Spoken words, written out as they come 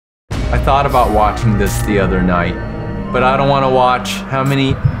I thought about watching this the other night, but I don't want to watch. How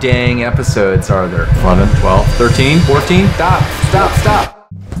many dang episodes are there? 11, 12, 13, 14?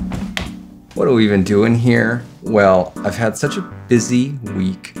 Stop. What are we even doing here? Well, I've had such a busy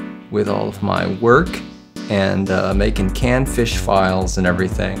week with all of my work and making canned fish files and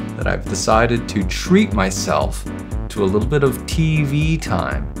everything that I've decided to treat myself to a little bit of TV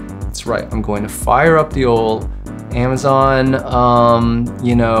time. That's right, I'm going to fire up the old Amazon,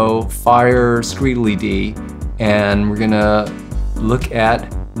 Fire Screedly D, and we're gonna look at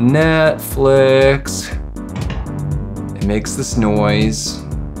Netflix. It makes this noise.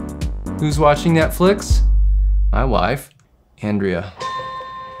 Who's watching Netflix? My wife, Andrea.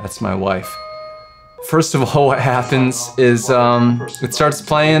 That's my wife. First of all, what happens is it starts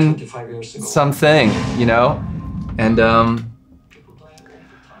playing something, and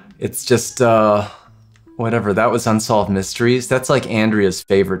it's just whatever. That was Unsolved Mysteries. That's like Andrea's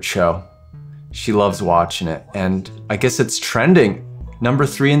favorite show. She loves watching it, and I guess it's trending. Number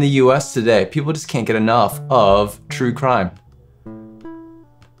 3 in the US today. People just can't get enough of true crime.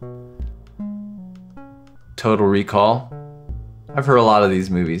 Total Recall. I've heard a lot of these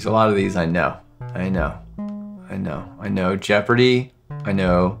movies. A lot of these I know. I know Jeopardy. I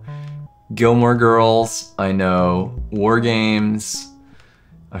know Gilmore Girls. I know War Games.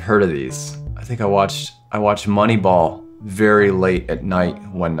 I've heard of these. I think I watched Moneyball very late at night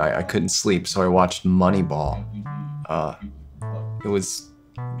one night. I couldn't sleep, so I watched Moneyball. It was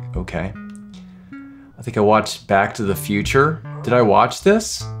okay. I think I watched Back to the Future. Did I watch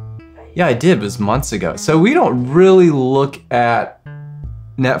this? Yeah, I did. It was months ago. So we don't really look at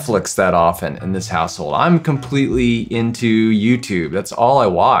Netflix that often in this household. I'm completely into YouTube. That's all I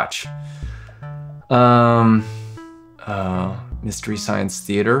watch. Mystery Science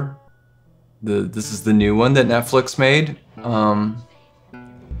Theater. This is the new one that Netflix made.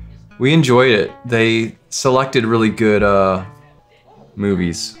 We enjoyed it. They selected really good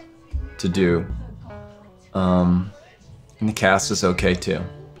movies to do. And the cast is okay too.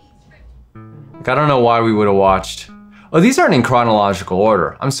 Like, I don't know why we would have watched. Oh, these aren't in chronological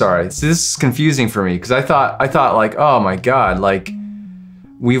order. I'm sorry. See, this is confusing for me because I thought like, oh my God, like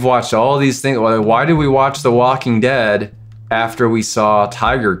we've watched all these things. Why did we watch The Walking Dead after we saw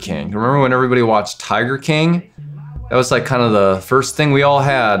Tiger King? Remember when everybody watched Tiger King? That was like kind of the first thing we all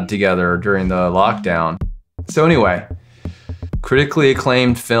had together during the lockdown. So anyway, critically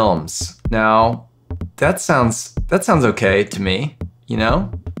acclaimed films. Now, that sounds okay to me,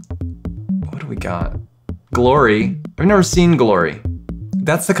 What do we got? Glory. I've never seen Glory.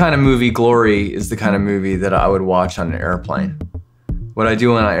 That's the kind of movie, Glory is the kind of movie that I would watch on an airplane. What I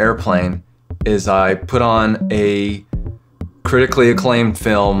do on an airplane is I put on a critically acclaimed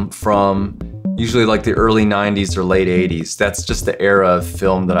film from usually like the early 90s or late 80s. That's just the era of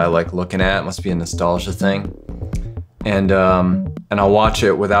film that I like looking at. It must be a nostalgia thing. And I'll watch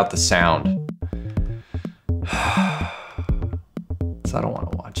it without the sound. So I don't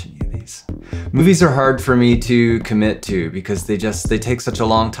want to watch any of these. Movies are hard for me to commit to because they take such a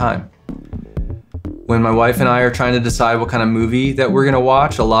long time. When my wife and I are trying to decide what kind of movie that we're gonna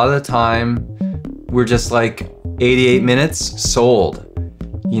watch, a lot of the time we're just like 88 minutes sold.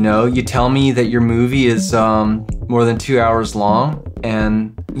 You tell me that your movie is more than 2 hours long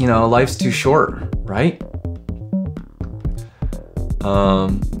and life's too short, right?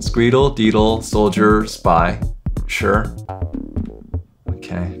 Squeedle, Deedle, Soldier, Spy, sure.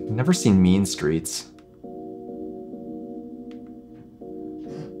 Okay, never seen Mean Streets.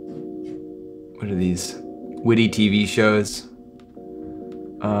 What are these? Witty TV shows.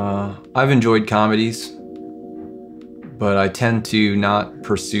 I've enjoyed comedies, but I tend to not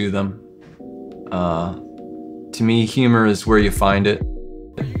pursue them. To me, humor is where you find it.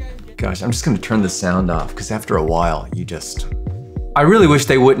 Gosh, I'm just gonna turn the sound off because after a while, I really wish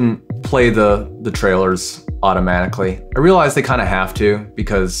they wouldn't play the trailers automatically. I realize they kind of have to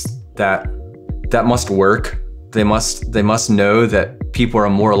because that must work. They must know that people are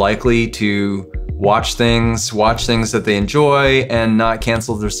more likely to watch things that they enjoy and not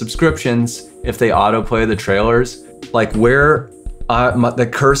cancel their subscriptions if they autoplay the trailers. Like where the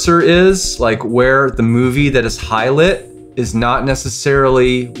cursor is, like where the movie that is highlight is not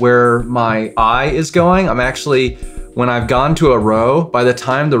necessarily where my eye is going. I'm actually, when I've gone to a row, by the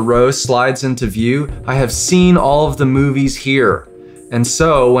time the row slides into view, I have seen all of the movies here. And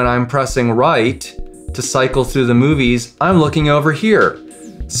so when I'm pressing right to cycle through the movies, I'm looking over here.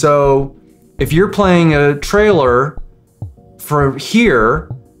 So if you're playing a trailer for here,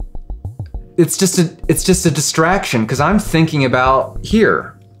 it's just a distraction because I'm thinking about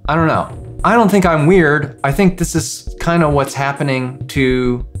here. I don't know. I don't think I'm weird. I think this is kind of what's happening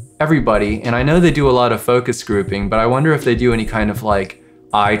to everybody, and I know they do a lot of focus grouping, but I wonder if they do any kind of like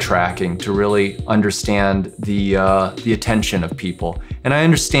eye tracking to really understand the attention of people. And I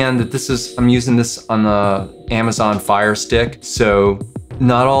understand that I'm using this on the Amazon Fire Stick, so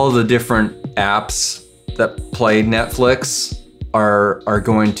not all the different apps that play Netflix are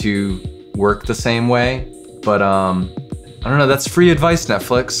going to work the same way. But I don't know, that's free advice,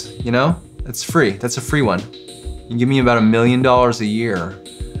 Netflix, you know? That's free, that's a free one. You give me about $1 million a year.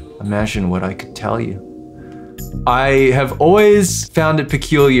 Imagine what I could tell you. I have always found it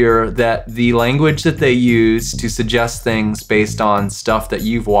peculiar that the language that they use to suggest things based on stuff that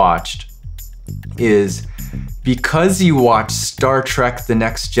you've watched is because you watched Star Trek The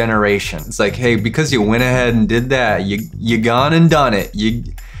Next Generation. It's like, hey, because you went ahead and did that, you gone and done it.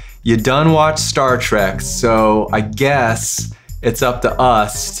 You done watched Star Trek, so I guess it's up to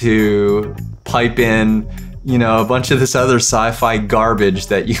us to pipe in, you know, a bunch of this other sci-fi garbage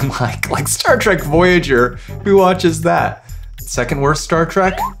that you like Star Trek Voyager. Who watches that? Second worst Star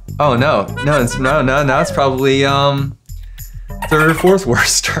Trek? Oh no, it's probably third or fourth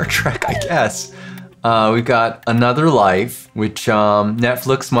worst Star Trek, I guess. We've got Another Life, which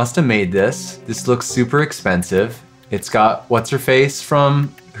Netflix must have made this. This looks super expensive. It's got what's her face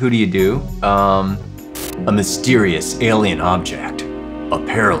from Who Do You Do? A mysterious alien object, a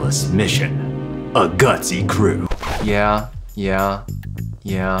perilous mission, a gutsy crew. Yeah.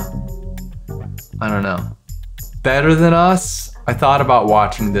 I don't know. Better Than Us? I thought about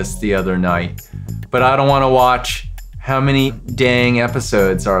watching this the other night, but I don't want to watch. How many dang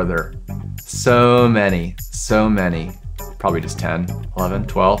episodes are there? So many. Probably just 10, 11,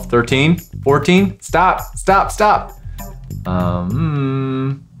 12, 13, 14. Stop.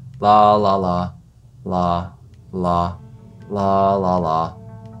 La la la, la la, la la la,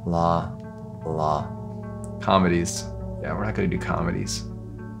 la la. Comedies. Yeah, we're not gonna do comedies.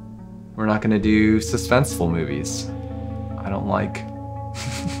 We're not gonna do suspenseful movies. I don't like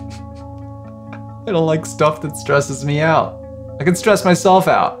I don't like stuff that stresses me out. I can stress myself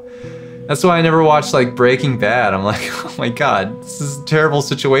out. That's why I never watched like Breaking Bad. I'm like, oh my God, this is a terrible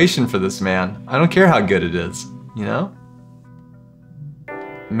situation for this man. I don't care how good it is, you know?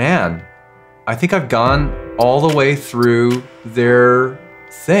 Man, I think I've gone all the way through their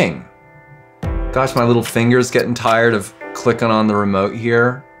thing. Gosh, my little finger's getting tired of clicking on the remote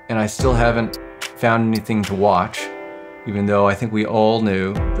here, and I still haven't found anything to watch, even though I think we all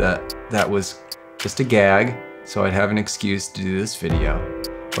knew that that was just a gag, so I'd have an excuse to do this video.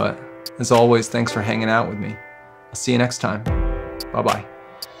 But as always, thanks for hanging out with me. I'll see you next time. Bye-bye.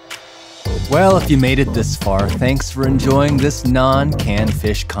 Well, if you made it this far, thanks for enjoying this non-canned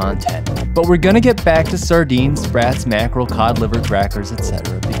fish content. But we're gonna get back to sardines, sprats, mackerel, cod liver, crackers,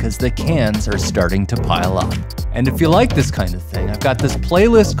 etc. because the cans are starting to pile up. And if you like this kind of thing, I've got this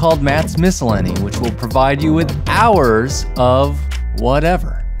playlist called Matt's Miscellany, which will provide you with hours of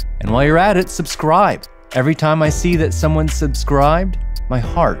whatever. And while you're at it, subscribe. Every time I see that someone's subscribed, my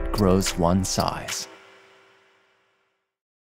heart grows one size.